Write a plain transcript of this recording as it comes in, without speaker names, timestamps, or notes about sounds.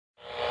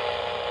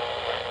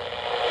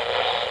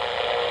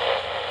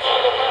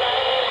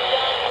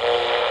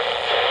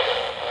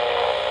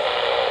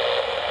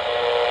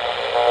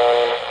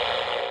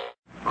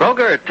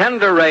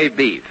Tender Ray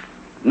beef.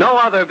 No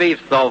other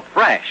beef so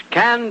fresh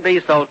can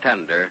be so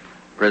tender.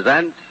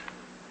 Presents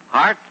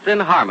Hearts in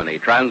Harmony,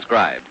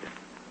 transcribed.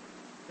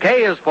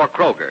 K is for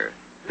Kroger.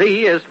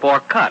 C is for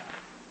cut.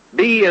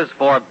 B is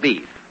for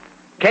beef.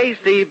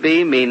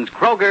 KCB means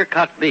Kroger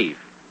cut beef.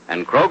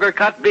 And Kroger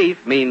cut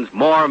beef means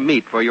more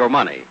meat for your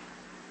money.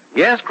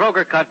 Yes,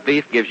 Kroger cut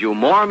beef gives you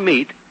more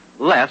meat,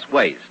 less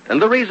waste.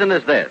 And the reason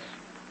is this.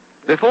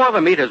 Before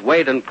the meat is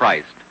weighed and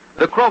priced,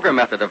 the Kroger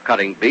method of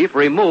cutting beef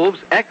removes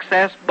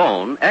excess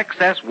bone,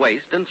 excess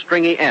waste, and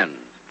stringy ends.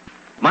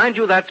 Mind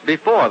you, that's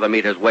before the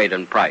meat is weighed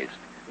and priced,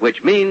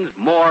 which means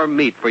more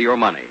meat for your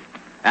money.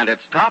 And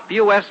it's top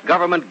U.S.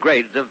 government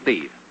grades of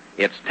beef.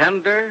 It's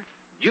tender,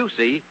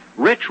 juicy,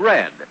 rich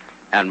red,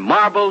 and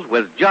marbles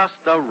with just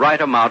the right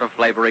amount of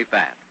flavory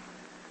fat.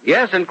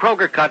 Yes, in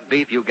Kroger cut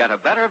beef, you get a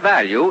better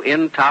value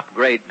in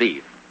top-grade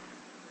beef.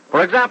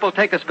 For example,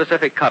 take a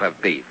specific cut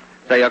of beef,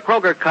 say a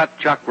Kroger cut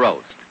chuck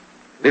roast.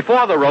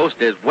 Before the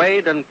roast is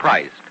weighed and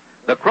priced,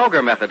 the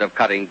Kroger method of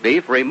cutting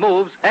beef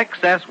removes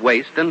excess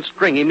waste and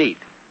stringy meat.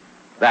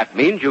 That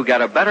means you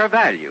get a better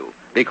value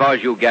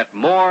because you get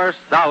more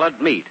solid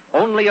meat,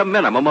 only a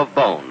minimum of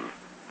bone.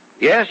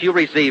 Yes, you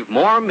receive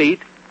more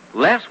meat,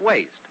 less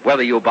waste,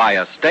 whether you buy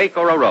a steak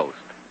or a roast.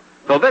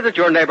 So visit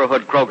your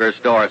neighborhood Kroger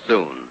store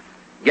soon.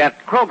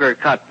 Get Kroger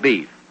cut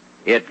beef.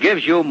 It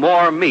gives you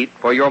more meat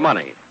for your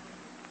money.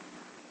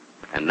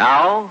 And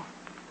now,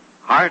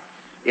 Hearts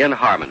in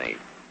Harmony.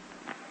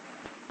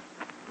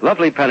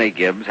 Lovely Penny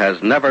Gibbs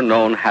has never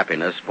known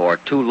happiness for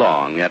too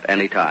long at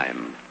any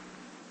time.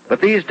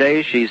 But these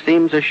days she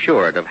seems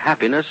assured of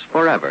happiness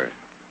forever.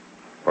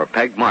 For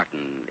Peg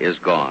Martin is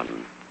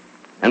gone.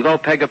 And though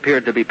Peg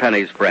appeared to be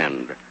Penny's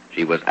friend,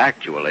 she was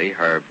actually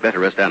her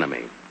bitterest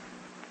enemy.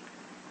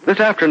 This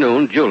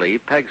afternoon, Julie,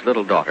 Peg's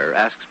little daughter,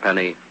 asks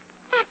Penny,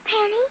 Aunt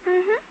Penny?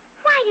 Mm-hmm.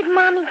 Why did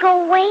Mommy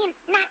go away and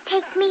not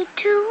take me,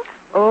 too?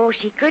 Oh,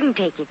 she couldn't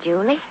take you,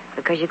 Julie,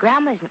 because your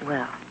grandma isn't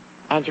well.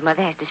 And your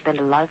mother has to spend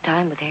a lot of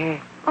time with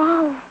her.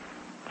 Oh.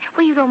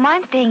 Well, you don't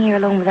mind staying here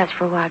alone with us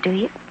for a while, do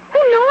you?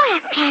 Oh, no,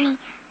 Aunt Penny.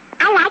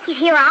 I like it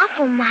here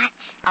awful much.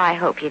 I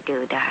hope you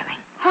do, darling.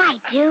 Oh,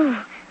 I do.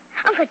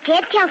 Uncle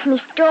Ted tells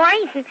me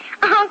stories, and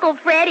Uncle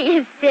Freddie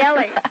is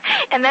silly.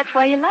 And that's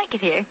why you like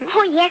it here.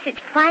 Oh, yes, it's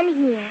fun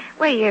here.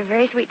 Well, you're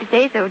very sweet to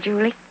say so,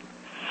 Julie.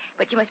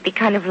 But you must be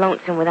kind of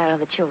lonesome without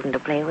other children to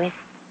play with.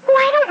 Oh,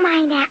 I don't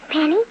mind, Aunt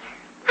Penny.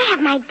 I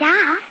have my dolls,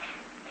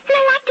 and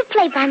I like to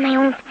play by my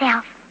own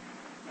self.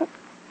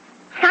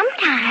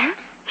 Sometimes.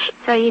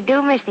 So you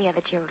do miss the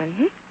other children,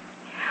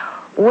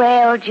 hmm?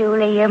 Well,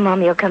 Julie, your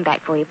Mommy will come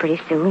back for you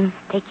pretty soon.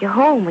 Take you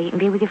home where you can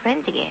be with your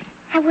friends again.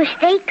 I wish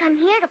they'd come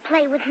here to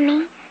play with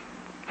me.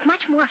 It's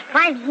much more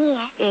fun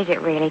here. Is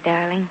it really,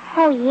 darling?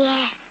 Oh,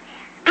 yes.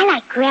 I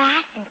like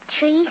grass and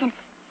trees and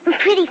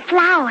pretty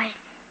flowers.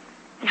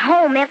 At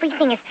home,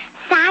 everything is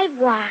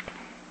sidewalk.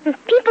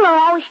 And people are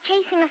always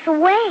chasing us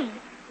away.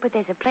 But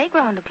there's a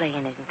playground to play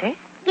in, isn't there?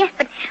 Yes,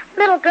 but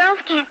little girls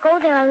can't go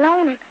there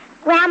alone, and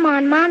Grandma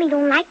and Mommy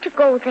don't like to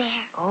go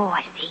there. Oh,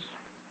 I see.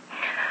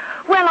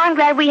 Well, I'm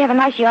glad we have a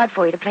nice yard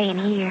for you to play in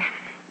here.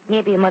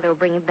 Maybe your mother will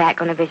bring you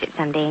back on a visit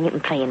someday and you can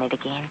play in it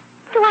again.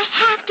 Do I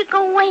have to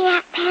go away,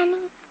 Aunt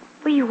Penny?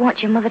 Well, you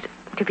want your mother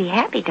to be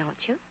happy,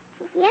 don't you?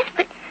 Yes,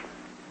 but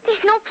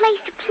there's no place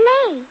to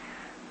play.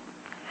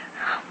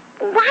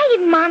 Why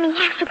did Mommy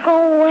have to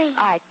go away?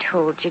 I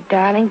told you,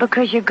 darling,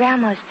 because your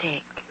grandma's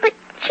sick. But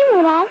she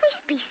won't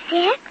always be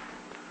sick.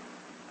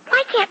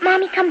 Why can't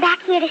Mommy come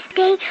back here to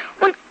stay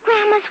when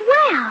Grandma's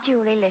well?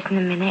 Julie, listen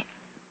a minute.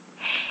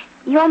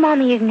 Your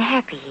Mommy isn't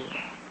happy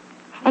here.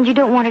 And you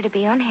don't want her to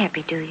be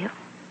unhappy, do you?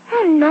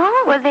 Oh,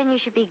 no. Well, then you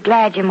should be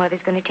glad your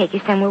mother's going to take you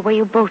somewhere where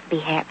you'll both be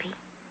happy.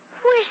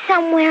 Where's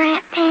somewhere,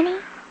 Aunt Penny?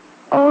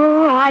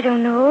 Oh, I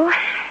don't know.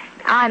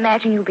 I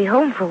imagine you'll be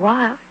home for a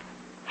while.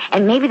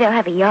 And maybe they'll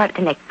have a yard at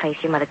the next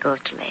place your mother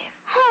goes to live.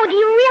 Oh, do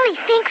you really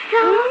think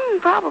so?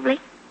 Probably.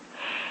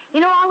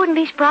 You know, I wouldn't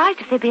be surprised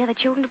if there'd be other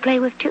children to play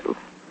with, too.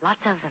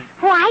 Lots of them.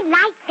 Oh, I'd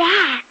like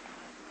that.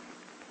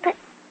 But,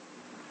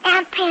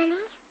 Aunt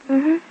Penny?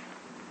 Mm-hmm.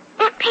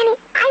 Aunt Penny,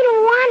 I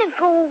don't want to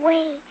go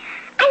away.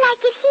 I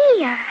like it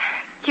here.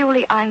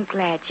 Julie, I'm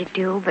glad you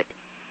do, but...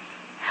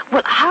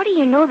 Well, how do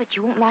you know that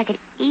you won't like it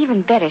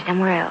even better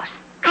somewhere else?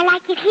 I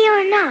like it here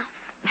enough.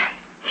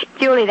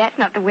 Julie, that's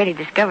not the way to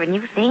discover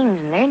new things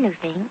and learn new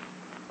things.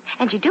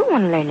 And you do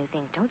want to learn new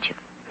things, don't you?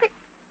 But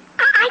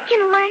I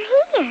can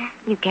learn here.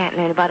 You can't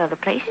learn about other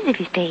places if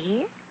you stay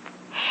here.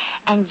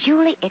 And,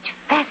 Julie, it's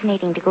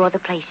fascinating to go other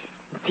places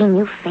and see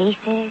new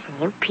faces,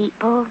 new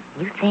people,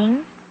 new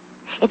things.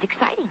 It's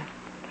exciting.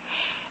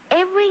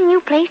 Every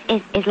new place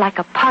is like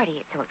a party.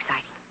 It's so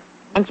exciting.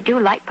 And you do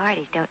like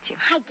parties, don't you?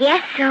 I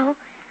guess so.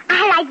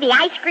 I like the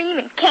ice cream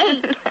and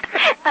cake.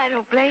 I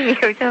don't blame you.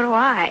 So do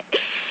I.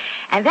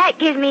 And that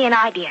gives me an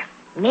idea.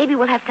 Maybe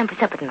we'll have some for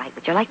supper tonight.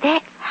 Would you like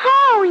that?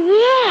 Oh,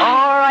 yeah.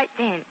 All right,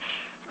 then.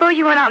 Suppose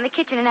you went out in the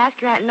kitchen and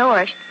asked your Aunt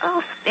Nora.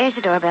 Oh, there's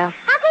the doorbell.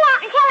 I'll go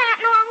out and tell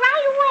Aunt Nora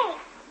right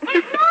away.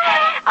 Aunt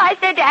Nora! I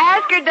said to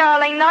ask her,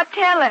 darling, not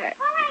tell her. All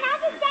right,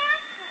 I'll just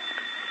ask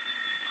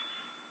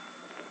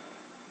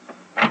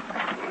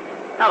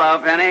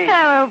Hello, Penny.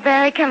 Hello,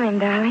 Barry. Come in,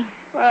 darling.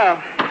 Well,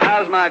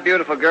 how's my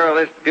beautiful girl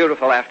this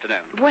beautiful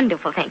afternoon?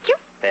 Wonderful, thank you.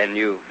 Then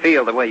you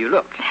feel the way you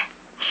look.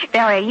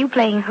 Barry, are you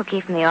playing hooky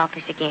from the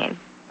office again?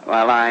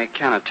 Well, I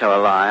cannot tell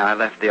a lie. I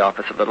left the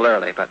office a little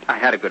early, but I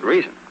had a good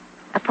reason.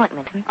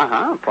 Appointment, huh?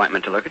 Uh-huh,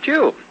 appointment to look at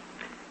you.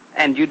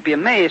 And you'd be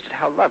amazed at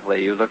how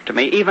lovely you look to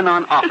me, even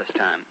on office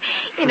time.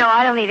 You know,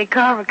 I don't need a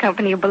carver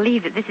company to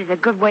believe that this is a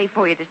good way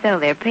for you to sell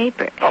their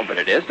paper. Oh, but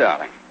it is,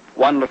 darling.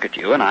 One look at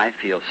you, and I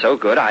feel so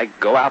good, I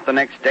go out the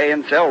next day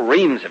and sell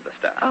reams of the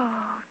stuff.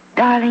 Oh,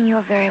 darling,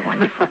 you're very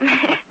wonderful.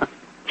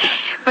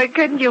 But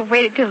couldn't you have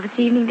waited till this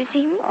evening to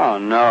see me? Oh,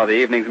 no, the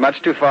evening's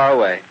much too far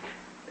away.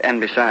 And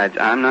besides,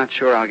 I'm not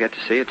sure I'll get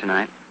to see you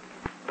tonight.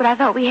 But I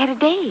thought we had a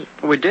date.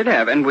 We did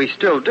have, and we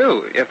still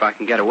do, if I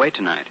can get away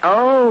tonight.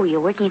 Oh, you're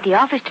working at the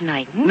office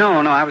tonight, hmm?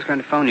 No, I was going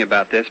to phone you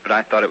about this, but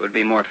I thought it would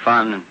be more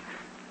fun, and,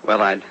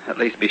 well, I'd at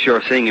least be sure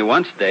of seeing you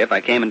once a day if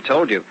I came and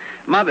told you.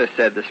 Mother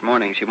said this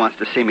morning she wants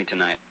to see me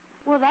tonight.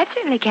 Well, that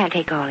certainly can't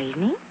take all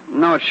evening.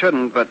 No, it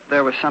shouldn't, but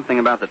there was something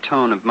about the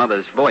tone of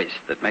Mother's voice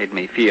that made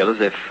me feel as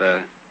if,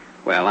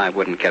 well, I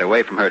wouldn't get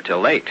away from her till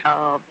late.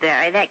 Oh,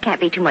 Barry, that can't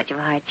be too much of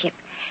a hardship.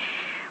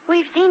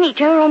 We've seen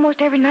each other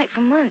almost every night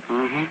for months.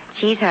 Mm-hmm.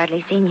 She's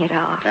hardly seen you at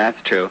all.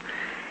 That's true.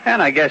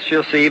 And I guess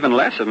she'll see even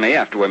less of me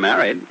after we're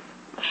married.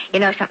 You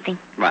know something?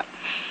 What?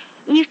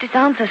 You used to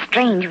sound so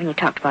strange when you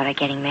talked about our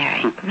getting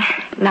married.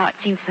 Now it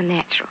seems so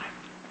natural.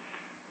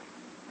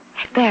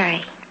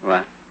 Barry.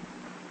 What?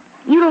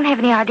 You don't have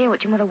any idea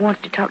what your mother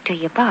wants to talk to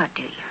you about,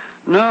 do you?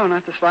 No,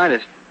 not the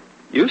slightest.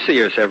 You see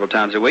her several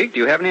times a week. Do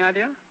you have any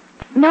idea?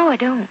 No, I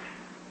don't.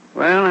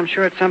 Well, I'm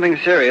sure it's something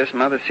serious.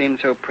 Mother seemed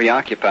so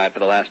preoccupied for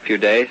the last few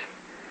days.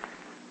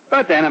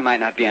 But then it might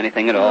not be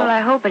anything at all. Well,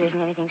 I hope it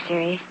isn't anything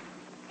serious.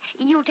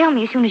 You'll tell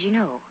me as soon as you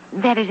know.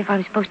 That is, if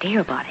I'm supposed to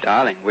hear about it.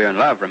 Darling, we're in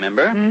love,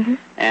 remember? Mm-hmm.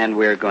 And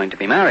we're going to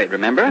be married,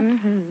 remember?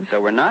 Mm-hmm.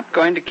 So we're not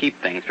going to keep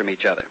things from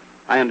each other.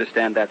 I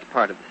understand that's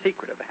part of the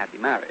secret of a happy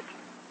marriage.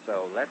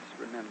 So let's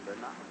remember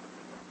not...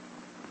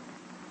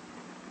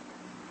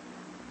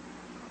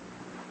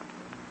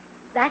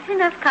 That's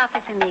enough coffee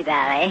for me,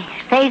 Barry.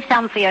 Save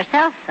some for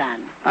yourself,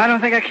 son. I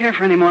don't think I care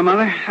for any more,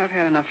 Mother. I've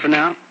had enough for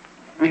now.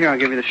 Here, I'll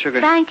give you the sugar.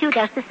 Thank you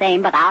just the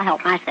same, but I'll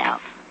help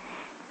myself.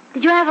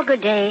 Did you have a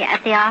good day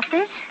at the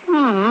office?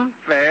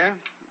 Fair.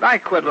 I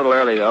quit a little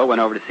early, though. Went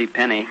over to see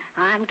Penny.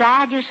 I'm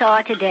glad you saw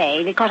her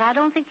today, because I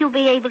don't think you'll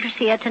be able to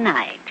see her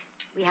tonight.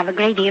 We have a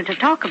great deal to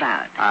talk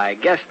about. I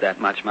guessed that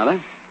much,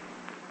 Mother.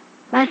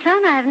 My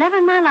son, I've never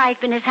in my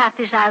life been as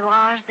happy as I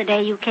was the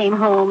day you came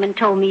home and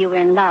told me you were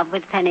in love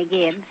with Penny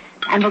Gibbs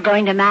and were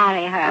going to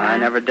marry her. I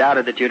never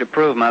doubted that you'd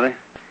approve, Mother.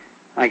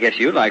 I guess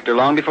you liked her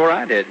long before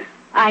I did.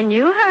 I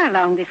knew her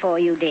long before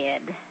you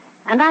did.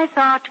 And I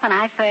thought when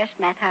I first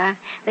met her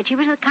that she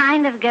was the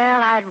kind of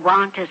girl I'd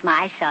want as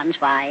my son's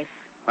wife.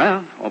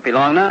 Well, won't be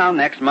long now,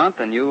 next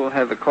month, and you will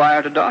have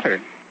acquired a daughter.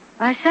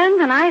 My son,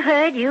 when I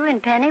heard you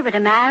and Penny were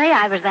to marry,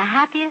 I was the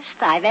happiest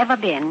I've ever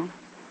been.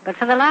 But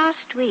for the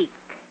last week,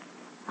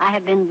 I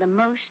have been the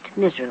most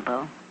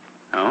miserable.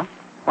 Oh?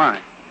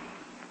 Why?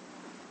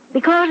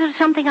 Because of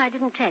something I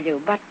didn't tell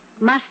you, but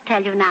must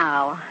tell you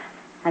now.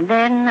 And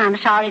then, I'm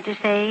sorry to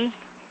say,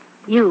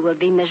 you will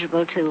be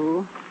miserable,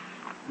 too.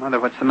 Mother,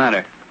 what's the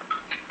matter?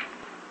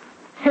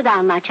 Sit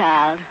down, my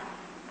child.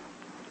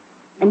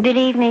 And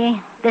believe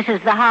me, this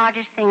is the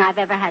hardest thing I've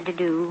ever had to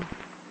do.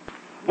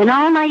 In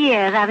all my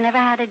years, I've never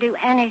had to do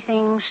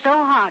anything so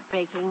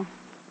heartbreaking.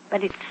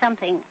 But it's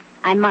something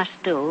I must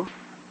do.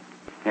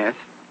 Yes?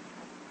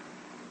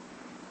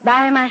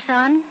 Barry, my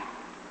son,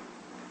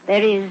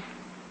 there is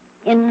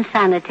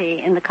insanity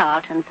in the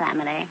Carlton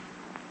family.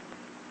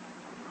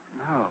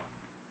 No.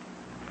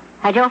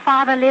 Had your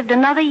father lived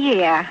another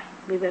year,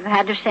 we would have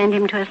had to send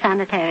him to a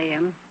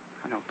sanitarium.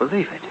 I don't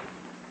believe it.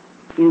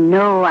 You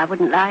know I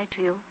wouldn't lie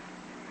to you.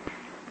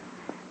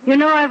 You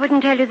know I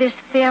wouldn't tell you this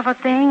fearful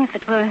thing if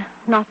it were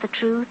not the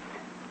truth.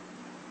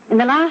 In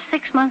the last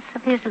 6 months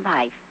of his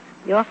life,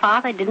 your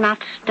father did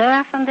not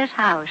stir from this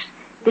house,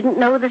 didn't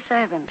know the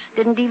servants,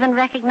 didn't even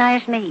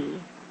recognize me.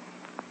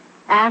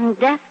 And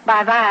death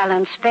by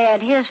violence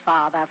spared his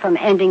father from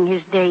ending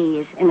his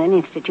days in an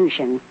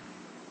institution.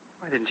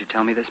 Why didn't you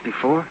tell me this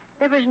before?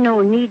 There was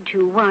no need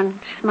to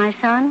once, my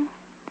son.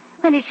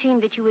 When it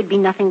seemed that you would be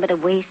nothing but a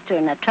waster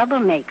and a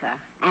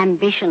troublemaker,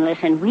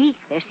 ambitionless and weak,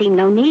 there seemed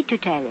no need to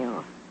tell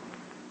you.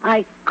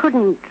 I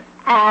couldn't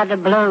add a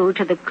blow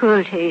to the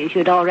cruelties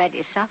you'd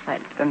already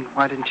suffered. Then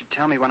why didn't you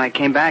tell me when I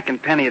came back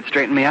and Penny had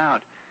straightened me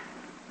out?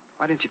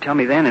 Why didn't you tell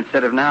me then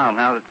instead of now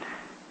that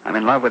I'm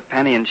in love with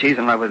Penny and she's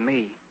in love with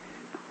me?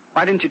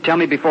 Why didn't you tell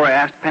me before I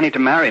asked Penny to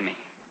marry me?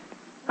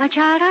 My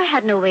child, I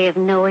had no way of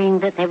knowing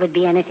that there would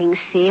be anything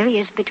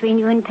serious between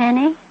you and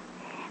Penny.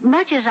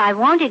 Much as I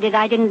wanted it,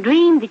 I didn't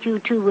dream that you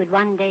two would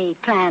one day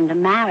plan to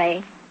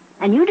marry.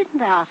 And you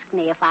didn't ask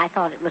me if I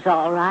thought it was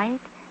all right.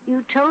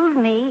 You told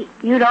me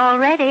you'd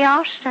already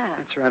asked her.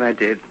 That's right, I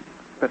did.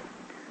 But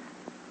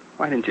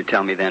why didn't you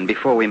tell me then,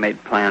 before we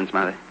made plans,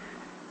 Mother?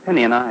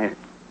 Penny and I...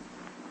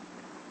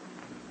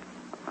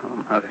 Oh,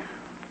 Mother,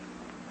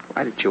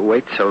 why did you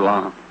wait so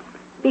long?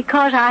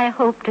 Because I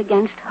hoped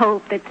against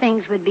hope that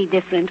things would be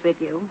different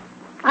with you.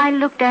 I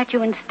looked at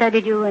you and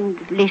studied you and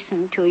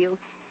listened to you,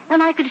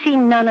 and I could see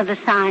none of the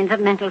signs of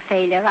mental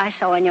failure I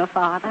saw in your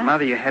father.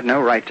 Mother, you had no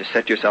right to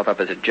set yourself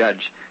up as a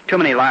judge. Too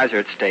many lives are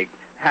at stake.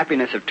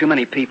 Happiness of too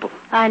many people.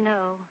 I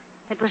know.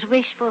 It was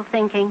wishful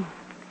thinking.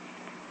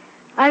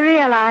 I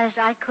realized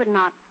I could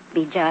not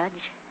be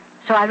judge,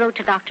 so I wrote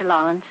to Dr.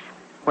 Lawrence.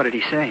 What did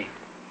he say?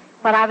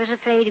 What I was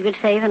afraid he would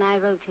say when I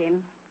wrote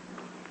him.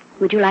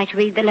 Would you like to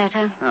read the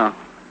letter? No.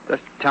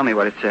 Just tell me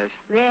what it says.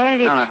 Well,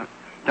 it's... No,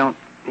 don't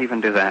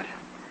even do that.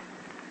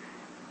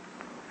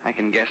 I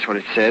can guess what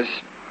it says.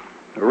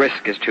 The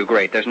risk is too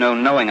great. There's no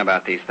knowing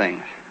about these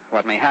things.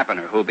 What may happen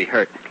or who'll be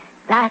hurt.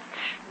 That's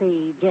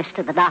the gist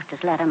of the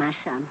doctor's letter, my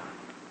son.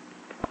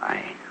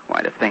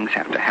 Why do things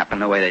have to happen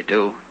the way they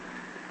do?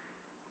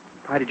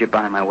 Why did you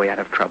buy my way out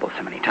of trouble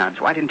so many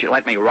times? Why didn't you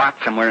let me rot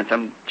somewhere in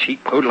some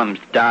cheap hoodlum's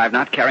dive,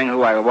 not caring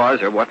who I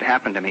was or what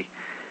happened to me?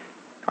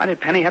 Why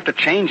did Penny have to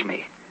change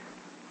me?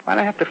 Why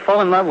did I have to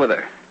fall in love with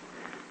her?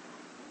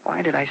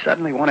 Why did I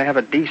suddenly want to have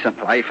a decent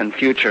life and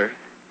future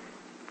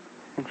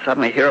and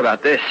suddenly hear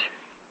about this?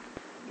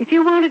 If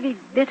you want to be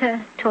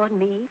bitter toward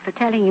me for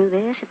telling you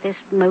this at this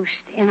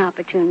most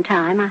inopportune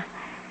time,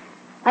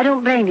 I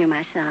don't blame you,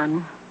 my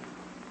son.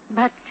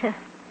 But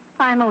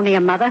I'm only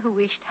a mother who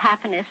wished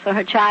happiness for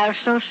her child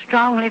so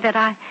strongly that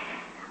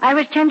I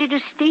was tempted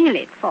to steal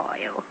it for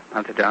you.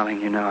 Mother,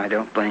 darling, you know I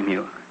don't blame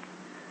you.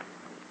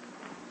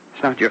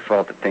 It's not your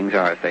fault that things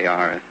are as they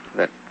are,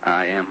 that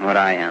I am what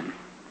I am.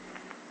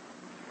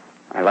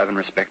 I love and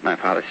respect my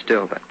father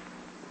still, but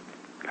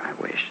I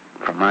wish,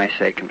 for my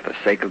sake and for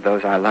the sake of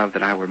those I love,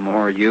 that I were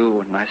more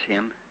you and less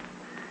him.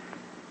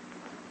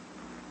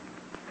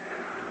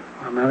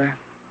 Well, Mother,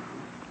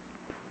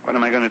 what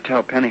am I going to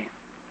tell Penny?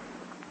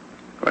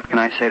 What can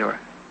I say to her?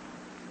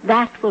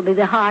 That will be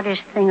the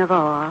hardest thing of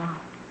all.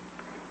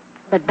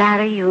 But,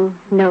 Barry, you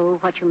know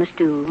what you must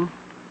do.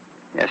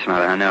 Yes,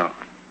 Mother, I know.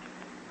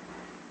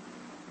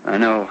 I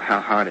know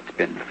how hard it's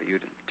been for you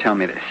to tell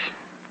me this.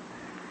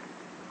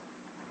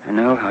 I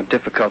know how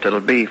difficult it'll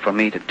be for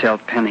me to tell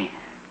Penny.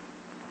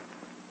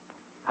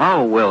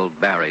 How will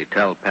Barry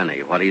tell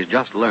Penny what he's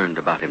just learned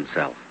about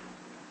himself?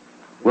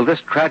 Will this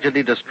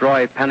tragedy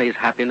destroy Penny's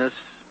happiness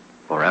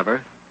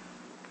forever?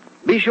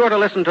 Be sure to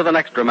listen to the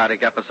next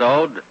dramatic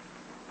episode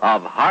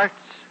of Hearts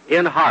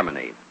in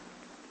Harmony.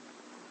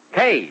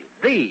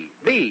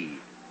 KCB.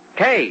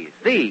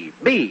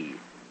 KCB.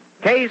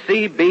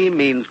 KCB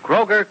means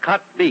Kroger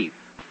cut beef,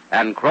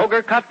 and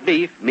Kroger cut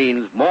beef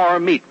means more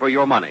meat for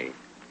your money.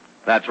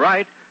 That's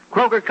right,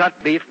 Kroger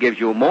cut beef gives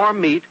you more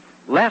meat,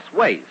 less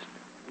waste,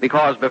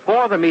 because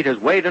before the meat is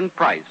weighed and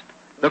priced,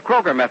 the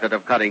Kroger method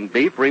of cutting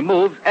beef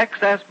removes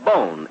excess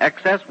bone,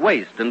 excess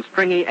waste, and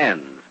stringy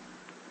ends.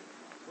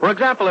 For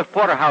example, if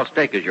porterhouse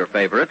steak is your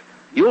favorite,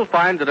 you'll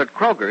find that at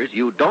Kroger's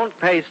you don't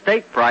pay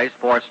steak price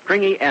for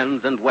stringy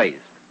ends and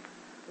waste.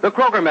 The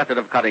Kroger method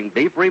of cutting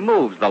beef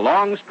removes the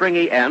long,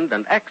 stringy end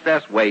and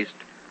excess waste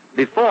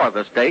before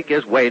the steak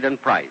is weighed and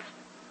priced.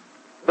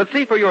 But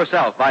see for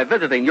yourself by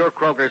visiting your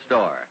Kroger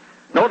store.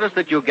 Notice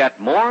that you get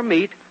more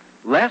meat,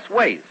 less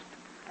waste,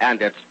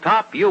 and it's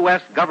top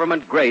U.S.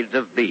 government grades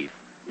of beef.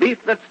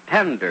 Beef that's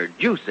tender,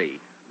 juicy,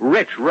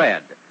 rich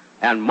red,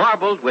 and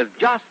marbled with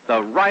just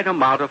the right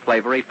amount of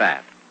flavory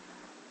fat.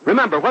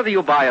 Remember, whether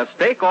you buy a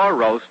steak or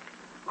roast,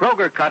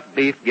 Kroger cut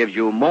beef gives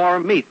you more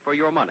meat for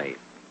your money.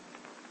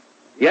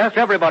 Yes,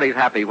 everybody's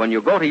happy when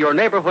you go to your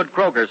neighborhood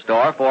Kroger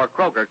store for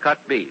Kroger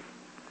cut beef.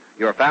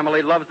 Your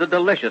family loves the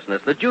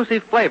deliciousness, the juicy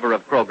flavor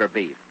of Kroger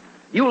beef.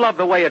 You love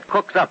the way it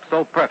cooks up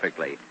so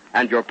perfectly,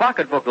 and your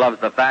pocketbook loves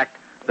the fact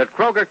that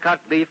Kroger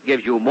cut beef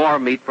gives you more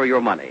meat for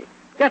your money.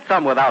 Get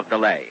some without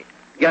delay.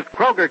 Get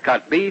Kroger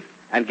cut beef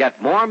and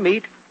get more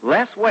meat,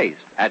 less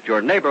waste at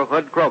your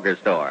neighborhood Kroger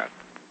store.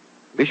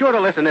 Be sure to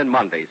listen in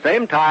Monday,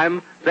 same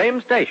time, same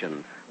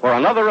station, for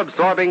another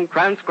absorbing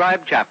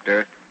transcribed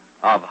chapter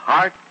of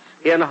Hearts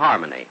in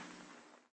Harmony.